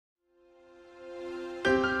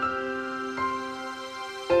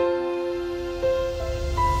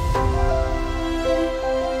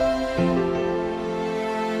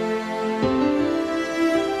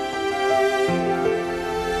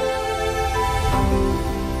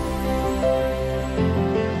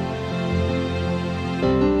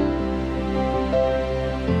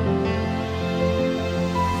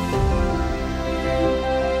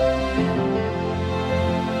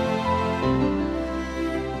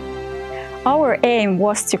Our aim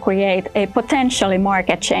was to create a potentially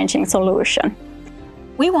market-changing solution.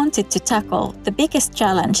 We wanted to tackle the biggest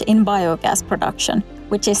challenge in biogas production,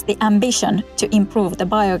 which is the ambition to improve the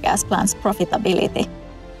biogas plant's profitability.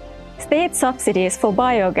 State subsidies for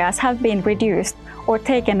biogas have been reduced or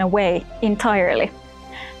taken away entirely.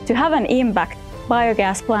 To have an impact,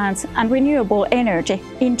 biogas plants and renewable energy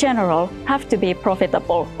in general have to be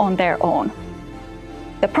profitable on their own.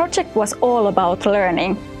 The project was all about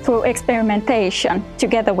learning through experimentation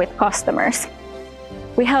together with customers.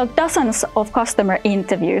 We held dozens of customer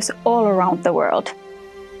interviews all around the world.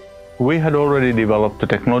 We had already developed the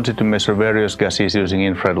technology to measure various gases using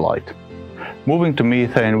infrared light. Moving to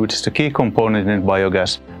methane, which is the key component in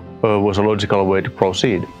biogas, was a logical way to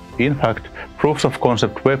proceed. In fact, proofs of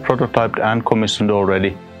concept were prototyped and commissioned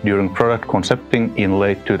already during product concepting in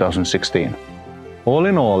late 2016. All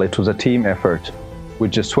in all, it was a team effort,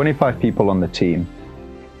 with just 25 people on the team.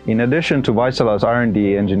 In addition to Vaisala's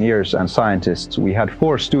R&D engineers and scientists, we had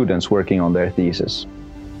 4 students working on their thesis.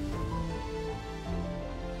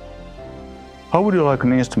 How would you like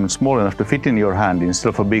an instrument small enough to fit in your hand instead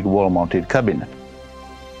of a big wall-mounted cabinet?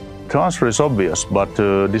 The answer is obvious, but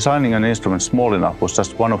designing an instrument small enough was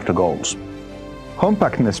just one of the goals.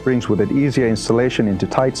 Compactness brings with it easier installation into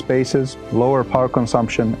tight spaces, lower power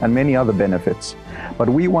consumption, and many other benefits. But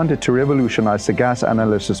we wanted to revolutionize the gas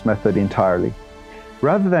analysis method entirely.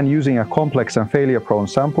 Rather than using a complex and failure-prone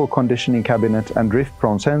sample conditioning cabinet and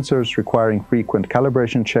drift-prone sensors requiring frequent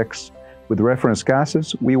calibration checks with reference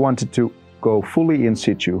gases, we wanted to go fully in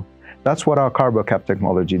situ. That's what our CARBOCAP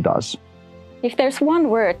technology does. If there's one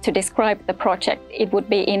word to describe the project, it would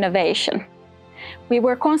be innovation. We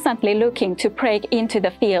were constantly looking to break into the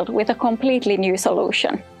field with a completely new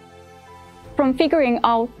solution. From figuring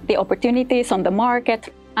out the opportunities on the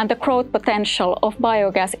market and the growth potential of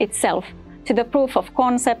biogas itself, to the proof of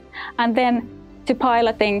concept, and then to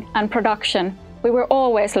piloting and production, we were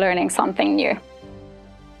always learning something new.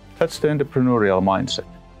 That's the entrepreneurial mindset.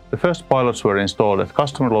 The first pilots were installed at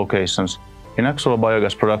customer locations in actual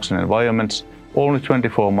biogas production environments only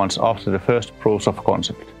 24 months after the first proofs of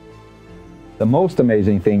concept. The most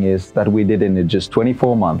amazing thing is that we did it in just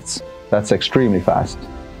 24 months. That's extremely fast.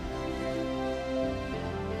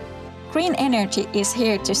 Green energy is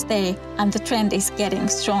here to stay, and the trend is getting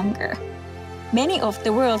stronger. Many of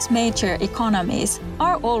the world's major economies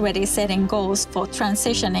are already setting goals for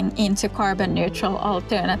transitioning into carbon-neutral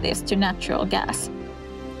alternatives to natural gas.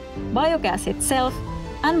 Biogas itself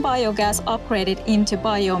and biogas upgraded into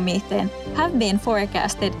biomethane have been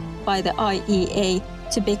forecasted by the IEA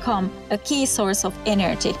to become a key source of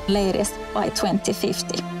energy latest by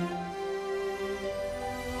 2050.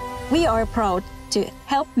 We are proud to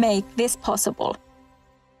help make this possible.